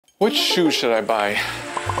Which shoes should I buy?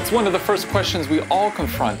 It's one of the first questions we all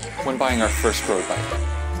confront when buying our first road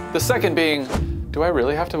bike. The second being, do I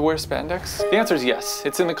really have to wear spandex? The answer is yes.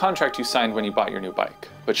 It's in the contract you signed when you bought your new bike.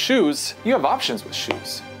 But shoes, you have options with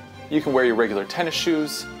shoes. You can wear your regular tennis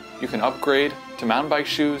shoes. You can upgrade to mountain bike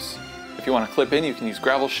shoes. If you want to clip in, you can use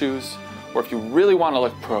gravel shoes. Or if you really want to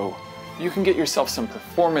look pro, you can get yourself some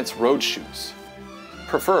performance road shoes,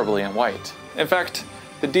 preferably in white. In fact,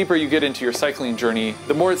 the deeper you get into your cycling journey,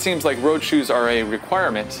 the more it seems like road shoes are a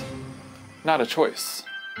requirement, not a choice.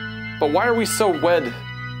 But why are we so wed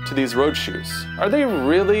to these road shoes? Are they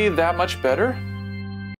really that much better?